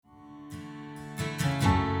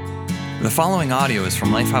The following audio is from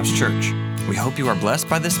Lifehouse Church. We hope you are blessed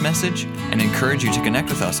by this message and encourage you to connect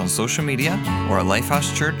with us on social media or at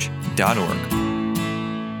lifehousechurch.org.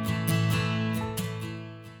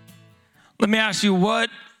 Let me ask you,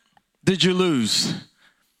 what did you lose?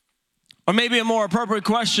 Or maybe a more appropriate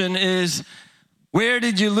question is, where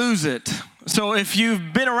did you lose it? So if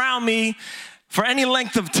you've been around me for any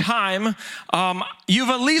length of time, you've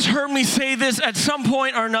at least heard me say this at some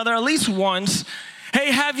point or another, at least once. Hey,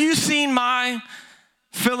 have you seen my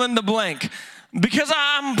fill in the blank? Because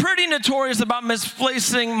I'm pretty notorious about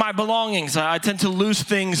misplacing my belongings. I tend to lose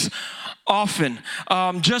things often.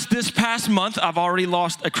 Just this past month, I've already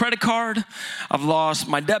lost a credit card. I've lost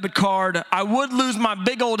my debit card. I would lose my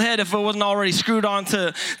big old head if it wasn't already screwed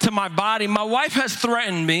onto my body. My wife has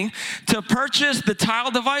threatened me to purchase the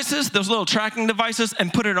Tile devices, those little tracking devices,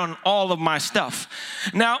 and put it on all of my stuff.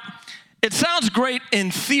 Now, it sounds great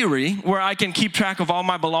in theory, where I can keep track of all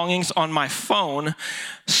my belongings on my phone,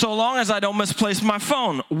 so long as I don't misplace my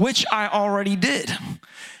phone, which I already did.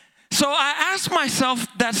 So I asked myself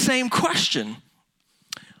that same question.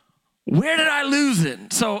 Where did I lose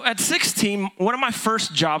it? So at 16, one of my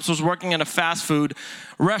first jobs was working in a fast food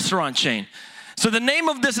restaurant chain. So the name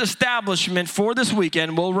of this establishment for this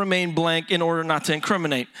weekend will remain blank in order not to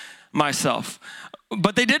incriminate myself.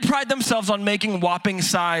 But they did pride themselves on making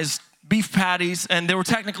whopping-sized beef patties, and they were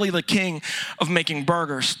technically the king of making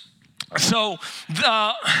burgers. So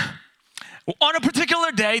on a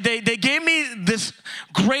particular day, they gave me this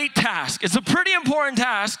great task. It's a pretty important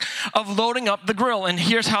task of loading up the grill, and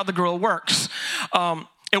here's how the grill works.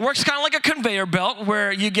 It works kind of like a conveyor belt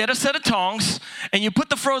where you get a set of tongs and you put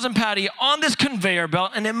the frozen patty on this conveyor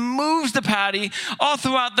belt and it moves the patty all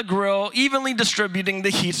throughout the grill, evenly distributing the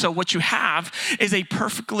heat. So what you have is a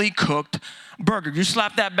perfectly cooked burger. You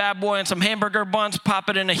slap that bad boy in some hamburger buns, pop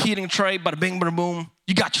it in a heating tray, bada bing, bada boom.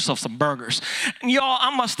 You got yourself some burgers. And y'all,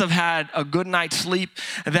 I must have had a good night's sleep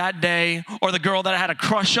that day, or the girl that I had a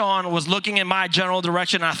crush on was looking in my general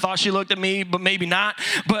direction. And I thought she looked at me, but maybe not.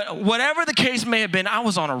 But whatever the case may have been, I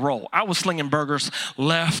was on a roll. I was slinging burgers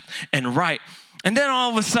left and right. And then all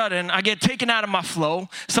of a sudden, I get taken out of my flow.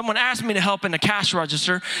 Someone asked me to help in the cash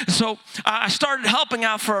register. So I started helping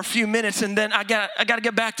out for a few minutes, and then I got to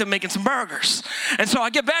get back to making some burgers. And so I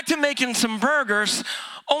get back to making some burgers.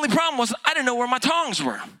 Only problem was I didn't know where my tongs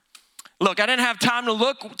were. Look, I didn't have time to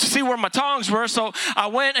look to see where my tongs were, so I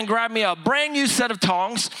went and grabbed me a brand new set of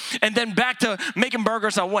tongs, and then back to making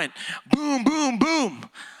burgers I went. Boom, boom, boom.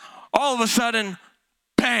 All of a sudden,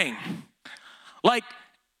 bang. Like,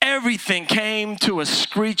 everything came to a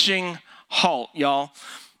screeching halt, y'all.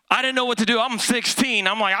 I didn't know what to do. I'm 16.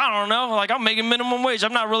 I'm like, I don't know. Like, I'm making minimum wage.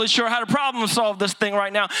 I'm not really sure how to problem solve this thing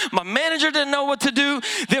right now. My manager didn't know what to do.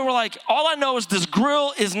 They were like, all I know is this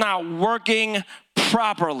grill is not working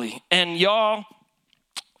properly. And y'all,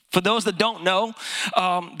 for those that don't know,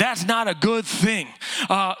 that's not a good thing.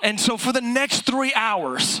 And so for the next 3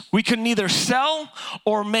 hours, we could neither sell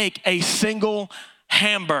or make a single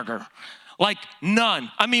hamburger. Like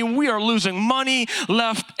none. I mean, we are losing money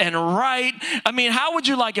left and right. I mean, how would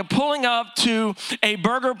you like it pulling up to a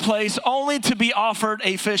burger place only to be offered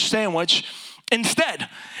a fish sandwich instead?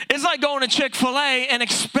 It's like going to Chick-fil-A and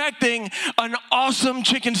expecting an awesome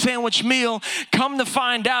chicken sandwich meal. Come to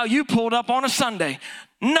find out, you pulled up on a Sunday.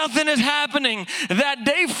 Nothing is happening that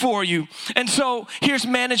day for you. And so here's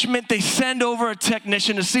management. They send over a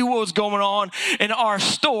technician to see what was going on in our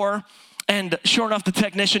store. And sure enough, the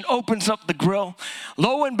technician opens up the grill.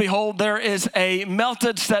 Lo and behold, there is a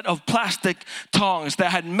melted set of plastic tongs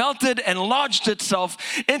that had melted and lodged itself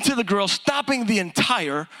into the grill, stopping the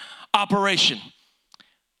entire operation.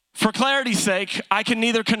 For clarity's sake, I can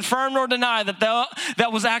neither confirm nor deny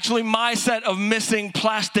that was actually my set of missing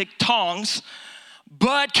plastic tongs.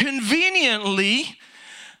 But conveniently,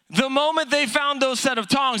 the moment they found those set of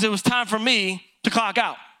tongs, it was time for me to clock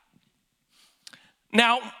out.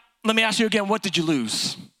 Now, let me ask you again, what did you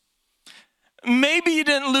lose? Maybe you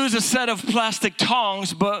didn't lose a set of plastic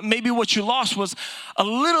tongs, but maybe what you lost was a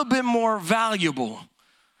little bit more valuable.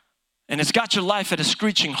 And it's got your life at a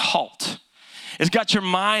screeching halt. It's got your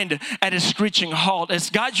mind at a screeching halt.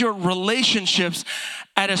 It's got your relationships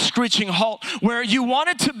at a screeching halt, where you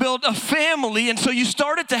wanted to build a family, and so you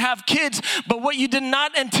started to have kids, but what you did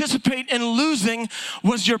not anticipate in losing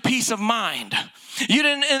was your peace of mind. You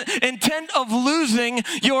didn't intend of losing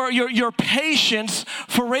your patience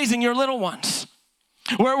for raising your little ones.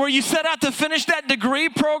 Where you set out to finish that degree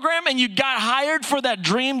program and you got hired for that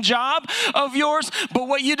dream job of yours, but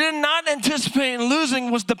what you did not anticipate in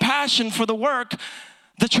losing was the passion for the work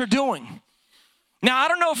that you're doing. Now, I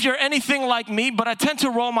don't know if you're anything like me, but I tend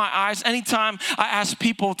to roll my eyes anytime I ask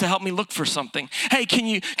people to help me look for something. Hey, can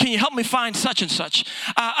you help me find such and such?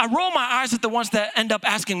 I roll my eyes at the ones that end up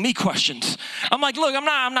asking me questions. I'm like, look,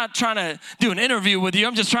 I'm not trying to do an interview with you.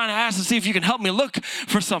 I'm just trying to ask to see if you can help me look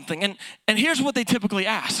for something. And here's what they typically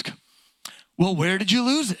ask. Well, where did you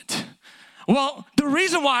lose it? Well, the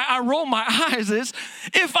reason why I roll my eyes is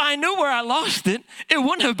if I knew where I lost it, it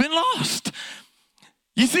wouldn't have been lost.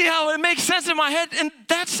 You see how it makes sense in my head? And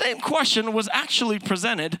that same question was actually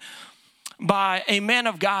presented by a man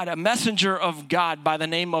of God, a messenger of God by the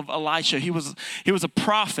name of Elisha. He was a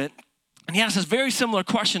prophet, and he asked this very similar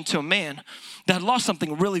question to a man that had lost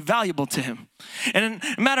something really valuable to him. And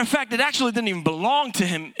as a matter of fact, it actually didn't even belong to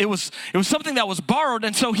him. It was something that was borrowed,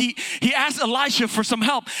 and so he asked Elisha for some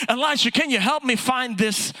help. Elisha, can you help me find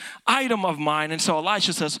this item of mine? And so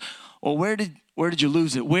Elisha says, well, where did you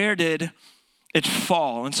lose it? Where did it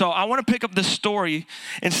fall? And so I want to pick up this story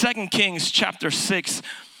in 2 Kings chapter 6.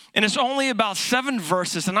 And it's only about 7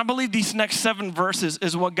 verses. And I believe these next 7 verses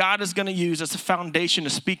is what God is going to use as a foundation to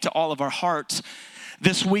speak to all of our hearts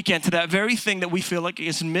this weekend, to that very thing that we feel like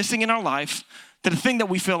is missing in our life, to the thing that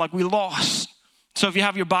we feel like we lost. So if you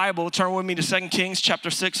have your Bible, turn with me to 2 Kings chapter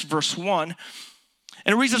 6, verse 1.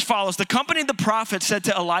 And it reads as follows. The company of the prophet said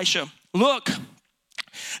to Elisha, look,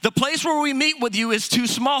 the place where we meet with you is too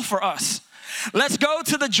small for us. Let's go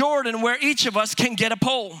to the Jordan where each of us can get a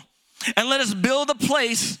pole, and let us build a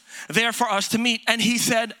place there for us to meet. And he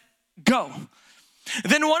said, go.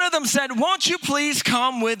 Then one of them said, won't you please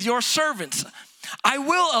come with your servants? I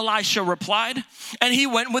will, Elisha replied, and he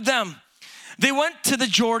went with them. They went to the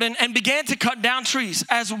Jordan and began to cut down trees.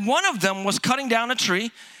 As one of them was cutting down a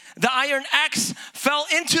tree, the iron axe fell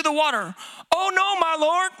into the water. Oh no, my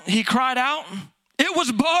Lord, he cried out. It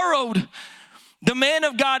was borrowed. The man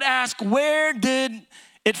of God asked, where did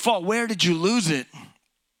it fall? Where did you lose it?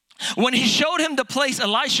 When he showed him the place,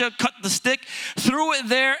 Elisha cut the stick, threw it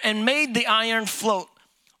there, and made the iron float.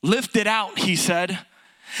 Lift it out, he said.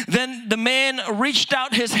 Then the man reached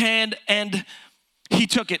out his hand and he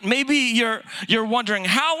took it. Maybe you're wondering,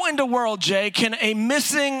 how in the world, Jay, can a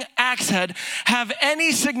missing axe head have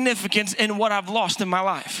any significance in what I've lost in my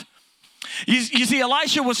life? You see,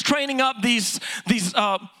 Elisha was training up these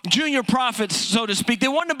junior prophets, so to speak. They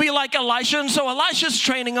wanted to be like Elisha, and so Elisha's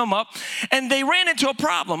training them up, and they ran into a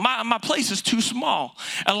problem. My place is too small,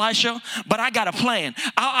 Elisha, but I got a plan.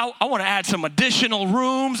 I want to add some additional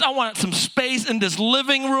rooms. I want some space in this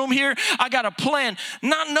living room here. I got a plan,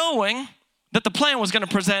 not knowing that the plan was going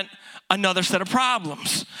to present another set of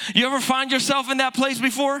problems. You ever find yourself in that place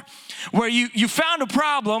before, where you found a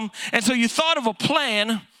problem, and so you thought of a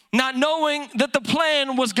plan, not knowing that the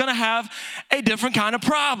plan was going to have a different kind of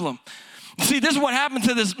problem. See, this is what happened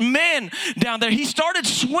to this man down there. He started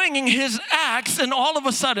swinging his axe, and all of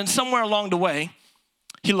a sudden, somewhere along the way,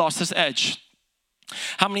 he lost his edge.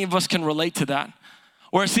 How many of us can relate to that?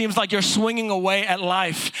 Where it seems like you're swinging away at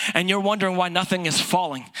life and you're wondering why nothing is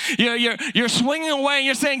falling. You're swinging away and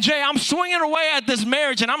you're saying, Jay, I'm swinging away at this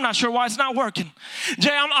marriage and I'm not sure why it's not working.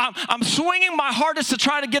 Jay, I'm swinging my hardest to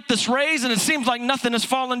try to get this raise and it seems like nothing is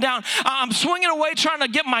falling down. I'm swinging away trying to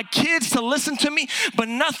get my kids to listen to me, but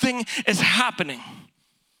nothing is happening.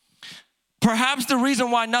 Perhaps the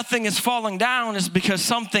reason why nothing is falling down is because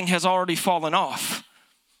something has already fallen off.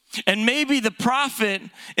 And maybe the prophet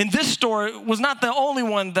in this story was not the only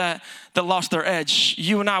one that lost their edge.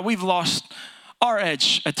 You and I, we've lost our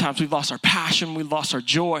edge at times. We've lost our passion. We've lost our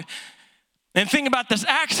joy. And the thing about this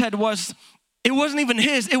axe head was, it wasn't even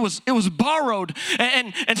his. It was borrowed.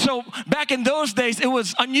 And so back in those days, it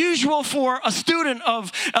was unusual for a student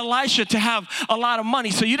of Elisha to have a lot of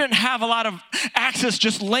money. So you didn't have a lot of axes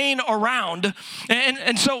just laying around.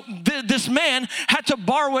 And so this man had to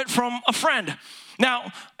borrow it from a friend.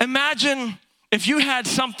 Now, imagine if you had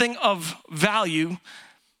something of value,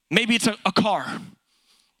 maybe it's a car,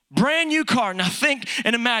 brand new car. Now think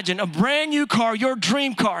and imagine a brand new car, your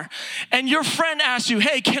dream car, and your friend asks you,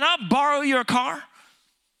 hey, can I borrow your car?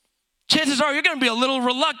 Chances are you're going to be a little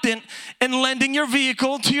reluctant in lending your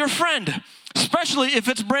vehicle to your friend, especially if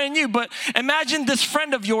it's brand new. But imagine this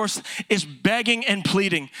friend of yours is begging and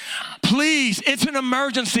pleading. Please, it's an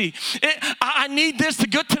emergency. I need this to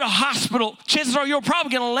get to the hospital. Chances are you're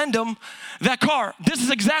probably going to lend him that car. This is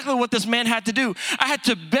exactly what this man had to do. I had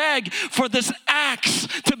to beg for this axe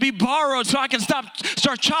to be borrowed so I can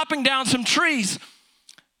start chopping down some trees.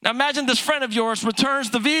 Now imagine this friend of yours returns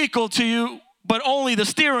the vehicle to you, but only the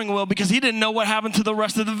steering wheel because he didn't know what happened to the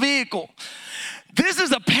rest of the vehicle. This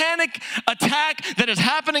is a panic attack that is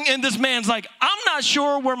happening in this man's like, I'm not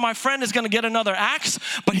sure where my friend is going to get another axe,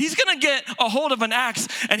 but he's going to get a hold of an axe,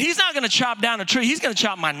 and he's not going to chop down a tree. He's going to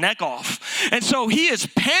chop my neck off. And so he is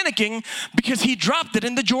panicking because he dropped it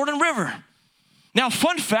in the Jordan River. Now,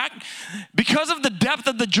 fun fact, because of the depth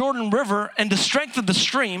of the Jordan River and the strength of the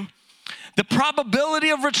stream, the probability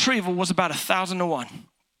of retrieval was about 1,000 to 1.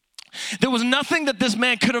 There was nothing that this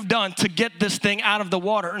man could have done to get this thing out of the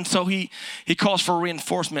water. And so he calls for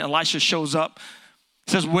reinforcement. Elisha shows up,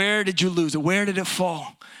 says, where did you lose it? Where did it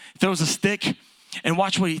fall? He throws a stick, and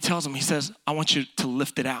watch what he tells him. He says, I want you to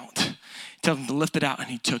lift it out. He tells him to lift it out, and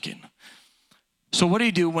he took it. So what do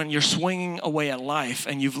you do when you're swinging away at life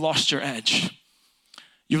and you've lost your edge?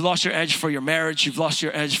 You've lost your edge for your marriage. You've lost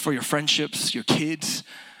your edge for your friendships, your kids,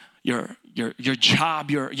 your job,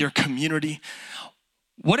 your community.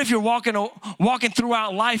 What if you're walking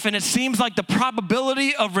throughout life and it seems like the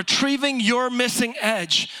probability of retrieving your missing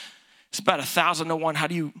edge is about 1,000 to 1? How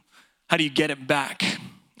do you get it back?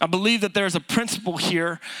 I believe that there's a principle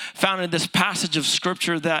here found in this passage of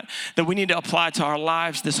scripture that we need to apply to our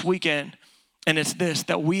lives this weekend. And it's this,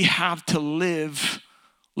 that we have to live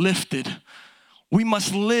lifted. We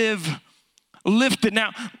must live lifted.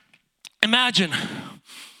 Now, imagine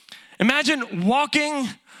walking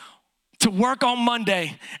to work on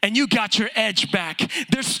Monday and you got your edge back.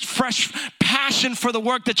 There's fresh passion for the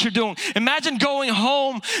work that you're doing. Imagine going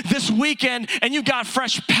home this weekend and you got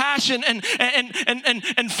fresh passion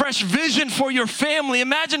and fresh vision for your family.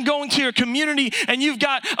 Imagine going to your community and you've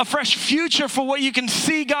got a fresh future for what you can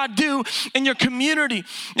see God do in your community.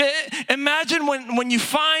 Imagine when you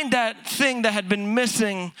find that thing that had been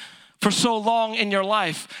missing for so long in your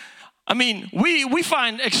life. I mean, we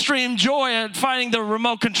find extreme joy at finding the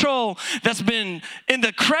remote control that's been in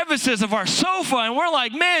the crevices of our sofa, and we're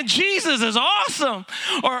like, man, Jesus is awesome.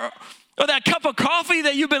 Or that cup of coffee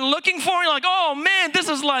that you've been looking for, and you're like, oh man, this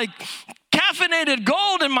is like caffeinated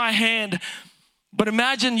gold in my hand. But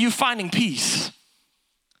imagine you finding peace.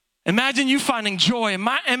 Imagine you finding joy.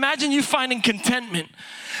 Imagine you finding contentment.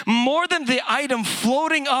 More than the item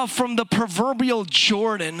floating up from the proverbial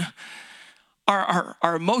Jordan,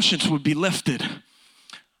 our emotions would be lifted.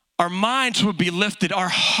 Our minds would be lifted. Our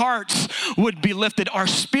hearts would be lifted. Our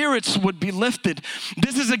spirits would be lifted.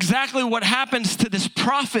 This is exactly what happens to this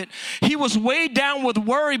prophet. He was weighed down with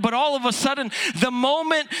worry, but all of a sudden, the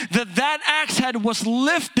moment that axe head was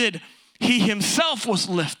lifted, he himself was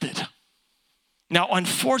lifted. Now,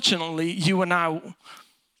 unfortunately, you and I,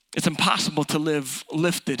 it's impossible to live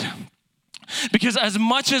lifted. Because as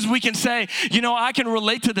much as we can say, I can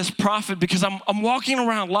relate to this prophet because I'm walking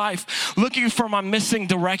around life looking for my missing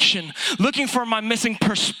direction, looking for my missing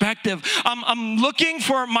perspective. I'm looking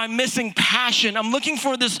for my missing passion. I'm looking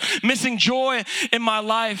for this missing joy in my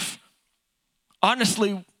life.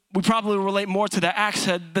 Honestly, we probably relate more to the axe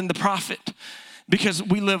head than the prophet because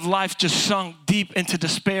we live life just sunk deep into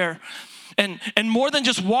despair. And more than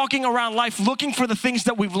just walking around life looking for the things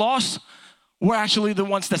that we've lost, we're actually the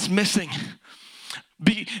ones that's missing.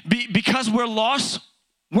 Because we're lost,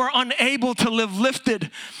 we're unable to live lifted.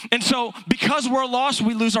 And so because we're lost,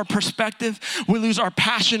 we lose our perspective, we lose our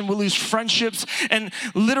passion, we lose friendships, and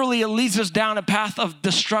literally it leads us down a path of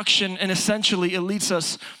destruction, and essentially it leads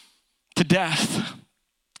us to death.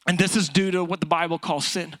 And this is due to what the Bible calls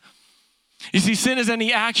sin. You see, sin is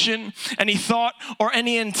any action, any thought, or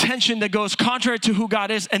any intention that goes contrary to who God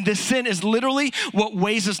is. And this sin is literally what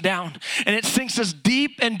weighs us down. And it sinks us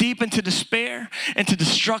deep and deep into despair, into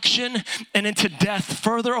destruction, and into death,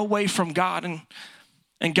 further away from God.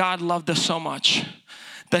 And God loved us so much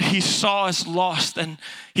that he saw us lost and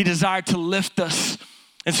he desired to lift us.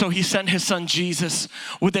 And so he sent his son Jesus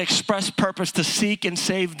with the express purpose to seek and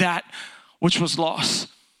save that which was lost.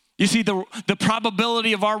 You see, the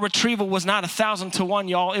probability of our retrieval was not 1,000 to 1,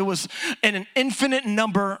 y'all. It was an infinite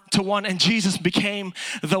number to 1, and Jesus became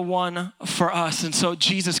the one for us. And so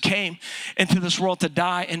Jesus came into this world to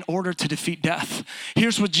die in order to defeat death.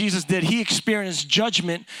 Here's what Jesus did. He experienced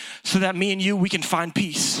judgment so that me and you, we can find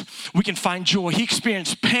peace. We can find joy. He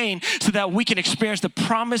experienced pain so that we can experience the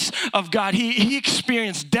promise of God. He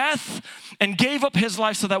experienced death and gave up his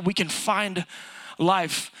life so that we can find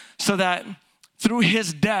life, so that through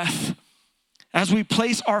his death, as we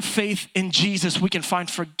place our faith in Jesus, we can find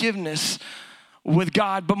forgiveness with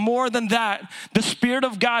God. But more than that, the Spirit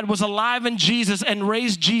of God was alive in Jesus and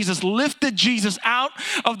raised Jesus, lifted Jesus out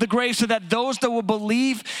of the grave so that those that will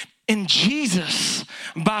believe in Jesus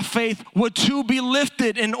by faith would too be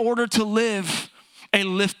lifted in order to live a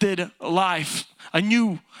lifted life, a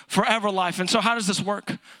new forever life. And so how does this work?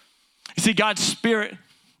 You see, God's Spirit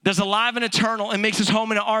that's alive and eternal and makes his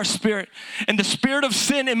home in our spirit. And the spirit of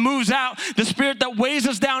sin, it moves out. The spirit that weighs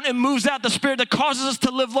us down, it moves out. The spirit that causes us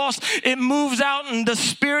to live lost, it moves out. And the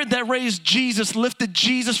spirit that raised Jesus, lifted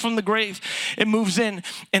Jesus from the grave, it moves in.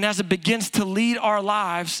 And as it begins to lead our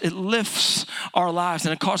lives, it lifts our lives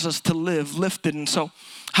and it causes us to live lifted. And so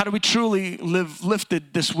how do we truly live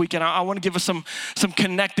lifted this weekend? I want to give us some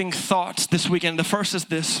connecting thoughts this weekend. The first is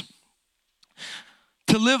this.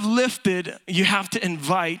 To live lifted, you have to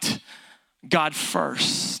invite God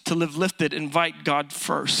first. To live lifted, invite God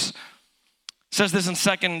first. It says this in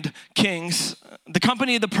 2 Kings. The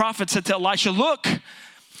company of the prophets said to Elisha, look,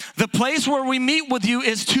 the place where we meet with you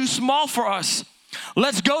is too small for us.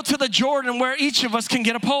 Let's go to the Jordan where each of us can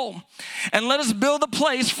get a pole. And let us build a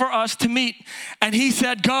place for us to meet. And he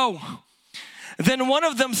said, go. Then one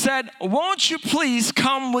of them said, won't you please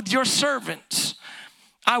come with your servants?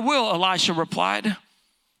 I will, Elisha replied.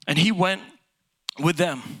 And he went with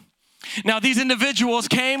them. Now, these individuals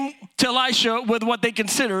came to Elisha with what they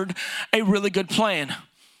considered a really good plan.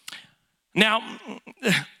 Now,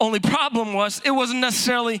 only problem was it wasn't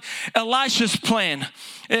necessarily Elisha's plan.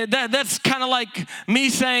 That's kind of like me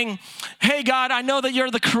saying, hey, God, I know that you're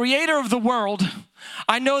the creator of the world.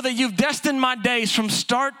 I know that you've destined my days from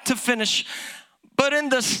start to finish. But in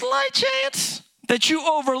the slight chance that you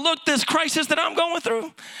overlook this crisis that I'm going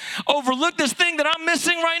through, overlook this thing that I'm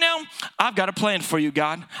missing right now, I've got a plan for you,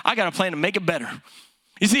 God. I got a plan to make it better.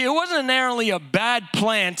 You see, it wasn't inherently a bad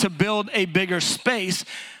plan to build a bigger space.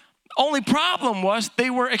 Only problem was they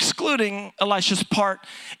were excluding Elisha's part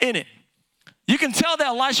in it. You can tell that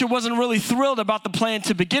Elisha wasn't really thrilled about the plan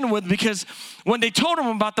to begin with, because when they told him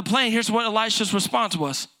about the plan, here's what Elisha's response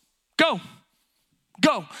was. Go.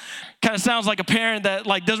 Kind of sounds like a parent that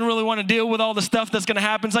doesn't really want to deal with all the stuff that's going to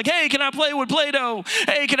happen. It's like, hey, can I play with Play-Doh?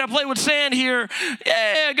 Hey, can I play with sand here?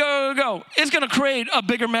 Yeah, go. It's going to create a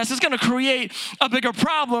bigger mess. It's going to create a bigger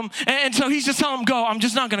problem. And so he's just telling him, go. I'm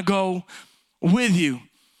just not going to go with you.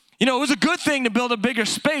 You know, it was a good thing to build a bigger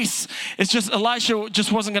space. It's just Elisha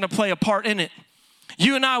just wasn't going to play a part in it.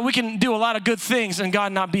 You and I, we can do a lot of good things and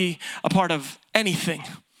God not be a part of anything.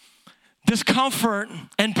 Discomfort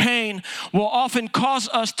and pain will often cause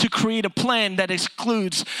us to create a plan that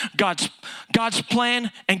excludes God's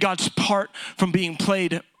plan and God's part from being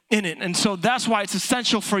played in it. And so that's why it's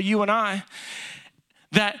essential for you and I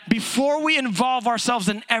that before we involve ourselves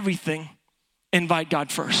in everything, invite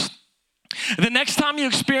God first. The next time you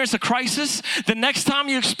experience a crisis, the next time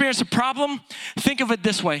you experience a problem, think of it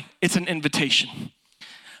this way. It's an invitation.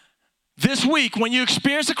 This week, when you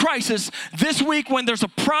experience a crisis, this week when there's a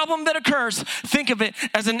problem that occurs, think of it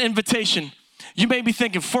as an invitation. You may be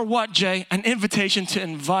thinking, for what, Jay? An invitation to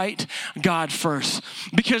invite God first.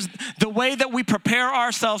 Because the way that we prepare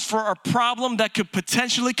ourselves for a problem that could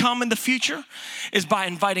potentially come in the future is by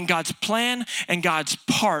inviting God's plan and God's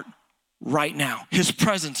part right now, his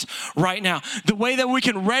presence right now. The way that we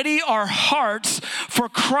can ready our hearts for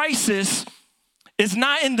crisis is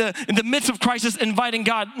not in the midst of crisis inviting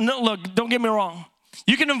God. No, look, don't get me wrong.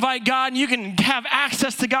 You can invite God and you can have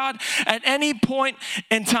access to God at any point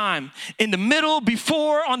in time. In the middle,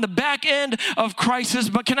 before, on the back end of crisis.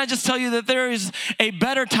 But can I just tell you that there is a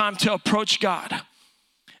better time to approach God.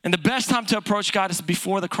 And the best time to approach God is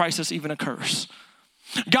before the crisis even occurs.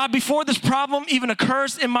 God, before this problem even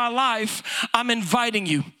occurs in my life, I'm inviting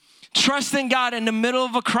you. Trusting God in the middle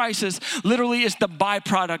of a crisis literally is the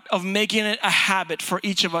byproduct of making it a habit for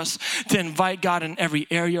each of us to invite God in every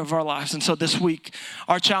area of our lives. And so this week,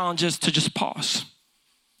 our challenge is to just pause.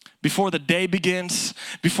 Before the day begins,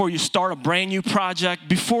 before you start a brand new project,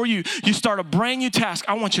 before you start a brand new task,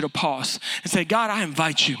 I want you to pause and say, God, I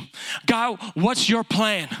invite you. God, what's your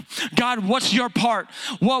plan? God, what's your part?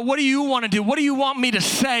 What do you want to do? What do you want me to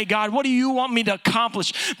say, God? What do you want me to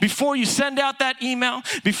accomplish? Before you send out that email,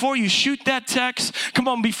 before you shoot that text, come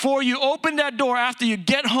on, before you open that door after you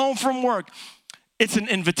get home from work, it's an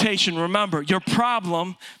invitation. Remember, your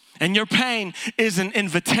problem and your pain is an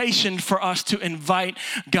invitation for us to invite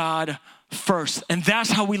God first. And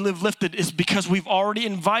that's how we live lifted, is because we've already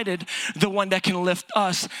invited the one that can lift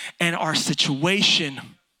us and our situation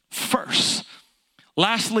first.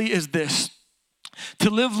 Lastly is this.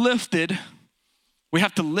 To live lifted, we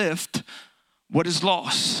have to lift what is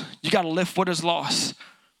lost. You got to lift what is lost.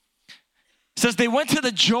 It says they went to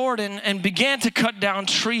the Jordan and began to cut down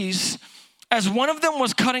trees. As one of them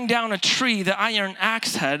was cutting down a tree, the iron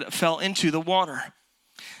axe head fell into the water.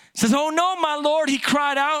 It says, oh no, my Lord, he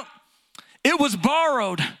cried out. It was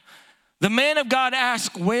borrowed. The man of God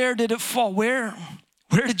asked, where did it fall? Where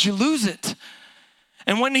did you lose it?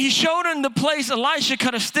 And when he showed him the place, Elisha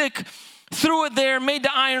cut a stick, threw it there, made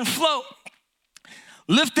the iron float.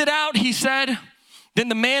 Lift it out, he said. Then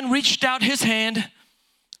the man reached out his hand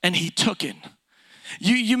and he took it.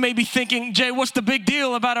 You may be thinking, Jay, what's the big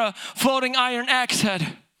deal about a floating iron axe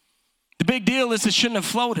head? The big deal is it shouldn't have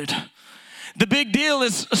floated. The big deal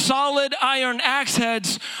is solid iron axe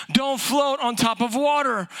heads don't float on top of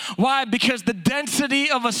water. Why? Because the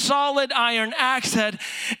density of a solid iron axe head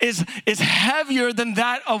is heavier than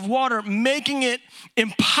that of water, making it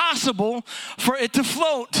impossible for it to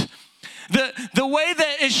float. The way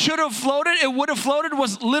that it should have floated, it would have floated,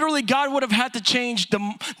 was literally God would have had to change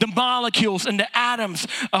the molecules and the atoms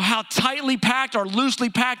of how tightly packed or loosely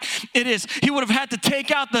packed it is. He would have had to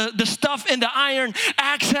take out the stuff in the iron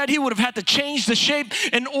axe head. He would have had to change the shape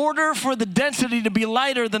in order for the density to be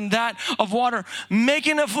lighter than that of water,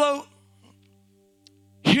 making it float.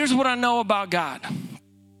 Here's what I know about God.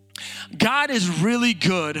 God is really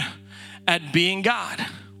good at being God.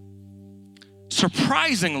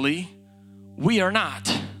 Surprisingly, we are not.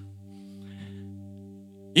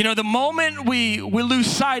 You know, the moment we lose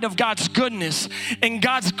sight of God's goodness and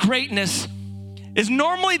God's greatness is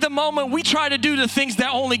normally the moment we try to do the things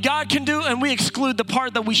that only God can do and we exclude the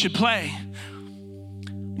part that we should play.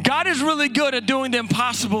 God is really good at doing the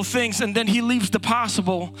impossible things, and then he leaves the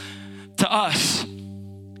possible to us.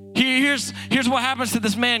 Here's what happens to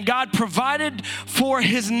this man. God provided for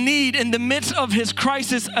his need in the midst of his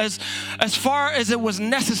crisis as far as it was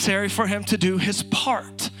necessary for him to do his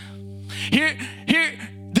part. Here,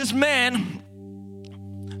 this man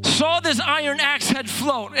saw this iron axe head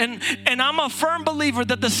float, and I'm a firm believer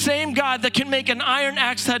that the same God that can make an iron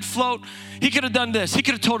axe head float, he could have done this. He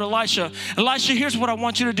could have told Elisha, here's what I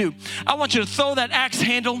want you to do. I want you to throw that axe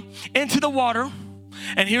handle into the water.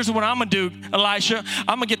 And here's what I'm gonna do, Elisha.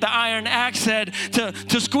 I'm gonna get the iron axe head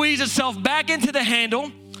to squeeze itself back into the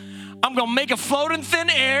handle. I'm gonna make a float in thin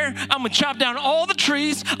air. I'm gonna chop down all the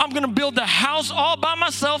trees. I'm gonna build the house all by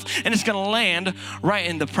myself, and it's gonna land right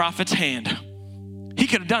in the prophet's hand. He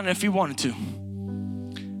could have done it if he wanted to.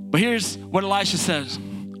 But here's what Elisha says.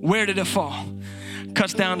 Where did it fall?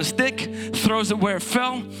 Cuts down the stick, throws it where it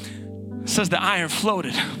fell, says the iron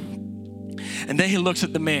floated. And then he looks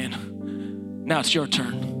at the man. Now it's your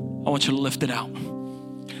turn. I want you to lift it out.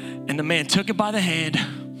 And the man took it by the hand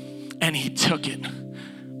and he took it.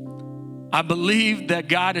 I believe that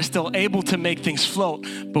God is still able to make things float,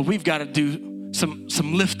 but we've got to do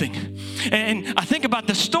some lifting. And I think about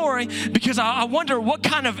the story because I wonder what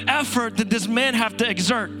kind of effort did this man have to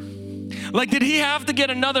exert? Like, did he have to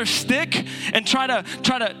get another stick and try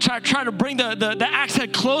to bring the axe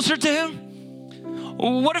head closer to him?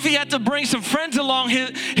 What if he had to bring some friends along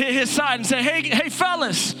his side and say, hey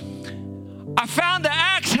fellas, I found the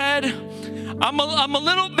axe head. I'm a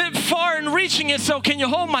little bit far in reaching it, so can you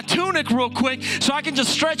hold my tunic real quick so I can just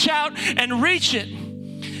stretch out and reach it?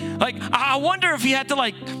 Like, I wonder if he had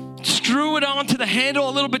to screw it onto the handle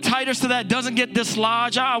a little bit tighter so that it doesn't get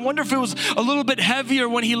dislodged. I wonder if it was a little bit heavier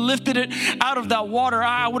when he lifted it out of that water.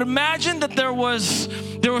 I would imagine that there was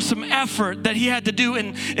some effort that he had to do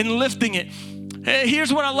in lifting it.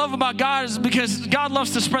 Here's what I love about God is because God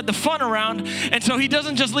loves to spread the fun around, and so he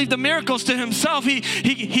doesn't just leave the miracles to himself.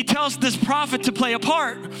 He tells this prophet to play a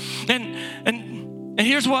part. And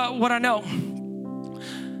here's what I know.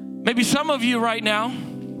 Maybe some of you right now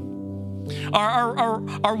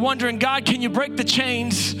are wondering, God, can you break the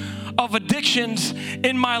chains of addictions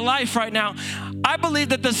in my life right now? I believe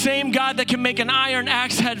that the same God that can make an iron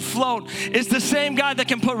axe head float is the same God that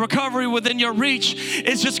can put recovery within your reach.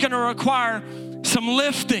 It's just going to require some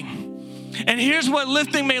lifting. And here's what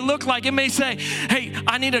lifting may look like. It may say, hey,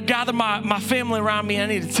 I need to gather my family around me. I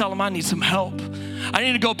need to tell them I need some help. I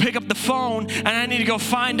need to go pick up the phone and I need to go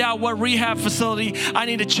find out what rehab facility I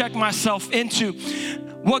need to check myself into.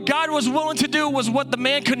 What God was willing to do was what the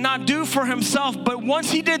man could not do for himself. But once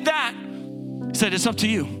he did that, he said, it's up to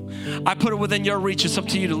you. I put it within your reach. It's up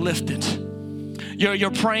to you to lift it.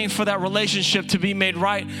 You're praying for that relationship to be made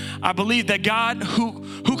right. I believe that God,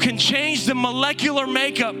 who can change the molecular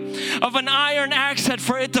makeup of an iron axe head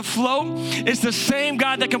for it to float, is the same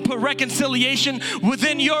God that can put reconciliation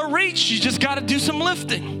within your reach. You just got to do some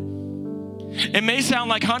lifting. It may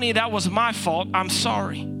sound like, honey, that was my fault. I'm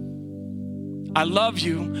sorry. I love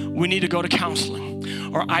you. We need to go to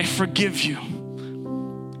counseling. Or I forgive you.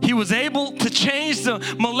 He was able to change the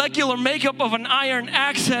molecular makeup of an iron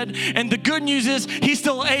axe head, and the good news is he's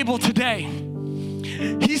still able today.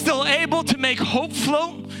 He's still able to make hope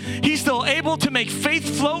float. He's still able to make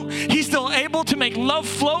faith float. He's still able to make love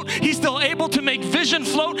float. He's still able to make vision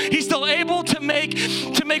float. He's still able to make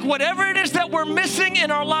whatever it is that we're missing in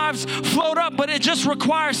our lives float up, but it just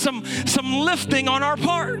requires some lifting on our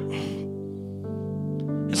part.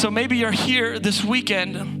 And so maybe you're here this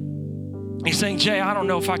weekend, you're saying, Jay, I don't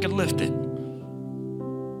know if I could lift it.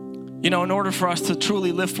 You know, in order for us to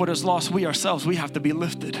truly lift what is lost, we ourselves, we have to be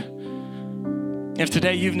lifted. If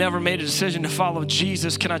today you've never made a decision to follow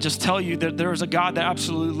Jesus, can I just tell you that there is a God that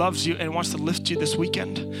absolutely loves you and wants to lift you this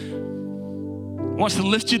weekend. Wants to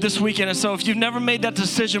lift you this weekend. And so if you've never made that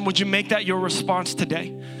decision, would you make that your response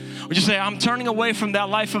today? Would you say, I'm turning away from that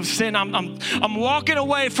life of sin. I'm walking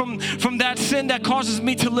away from that sin that causes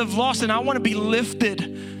me to live lost, and I want to be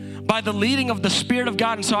lifted by the leading of the Spirit of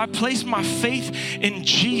God. And so I place my faith in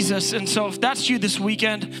Jesus. And so if that's you this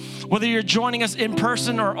weekend, whether you're joining us in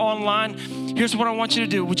person or online, here's what I want you to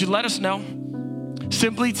do. Would you let us know?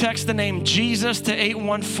 Simply text the name Jesus to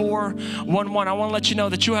 81411. I want to let you know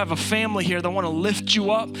that you have a family here that want to lift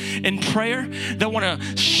you up in prayer, that want to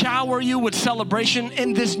shower you with celebration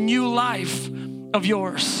in this new life of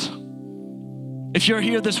yours. If you're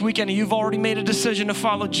here this weekend and you've already made a decision to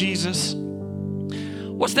follow Jesus,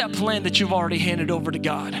 what's that plan that you've already handed over to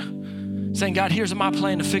God? Saying, God, here's my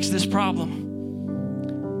plan to fix this problem.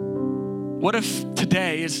 What if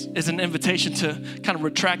today is an invitation to kind of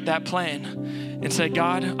retract that plan and say,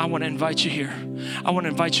 God, I want to invite you here. I want to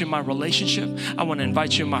invite you in my relationship. I want to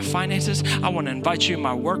invite you in my finances. I want to invite you in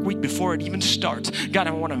my work week before it even starts. God,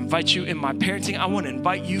 I want to invite you in my parenting. I want to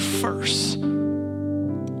invite you first.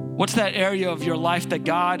 What's that area of your life that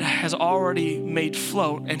God has already made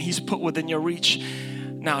float and he's put within your reach?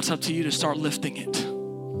 Now it's up to you to start lifting it.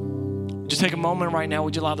 Just take a moment right now.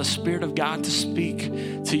 Would you allow the Spirit of God to speak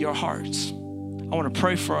to your hearts? I want to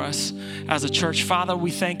pray for us as a church. Father, we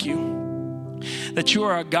thank you that you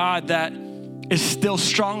are a God that is still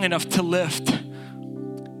strong enough to lift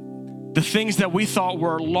the things that we thought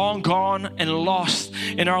were long gone and lost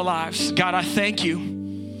in our lives. God, I thank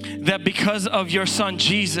you that because of your son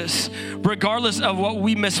Jesus, regardless of what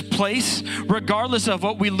we misplace, regardless of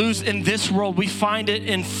what we lose in this world, we find it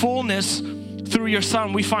in fullness through your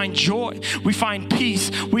son. We find joy, we find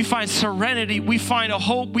peace, we find serenity, we find a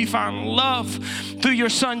hope, we find love through your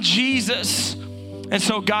son Jesus. And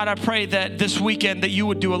so God, I pray that this weekend that you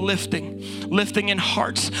would do a lifting in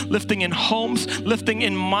hearts, lifting in homes, lifting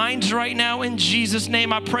in minds right now in Jesus'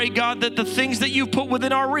 name. I pray, God, that the things that you put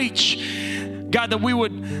within our reach, God, that we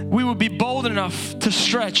would be bold enough to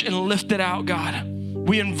stretch and lift it out, God.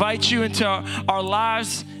 We invite you into our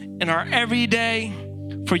lives and our everyday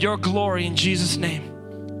for your glory in Jesus'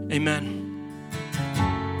 name. Amen.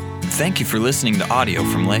 Thank you for listening to audio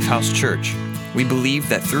from Lifehouse Church. We believe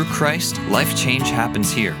that through Christ, life change happens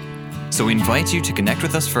here. So we invite you to connect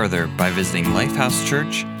with us further by visiting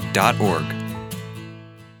lifehousechurch.org.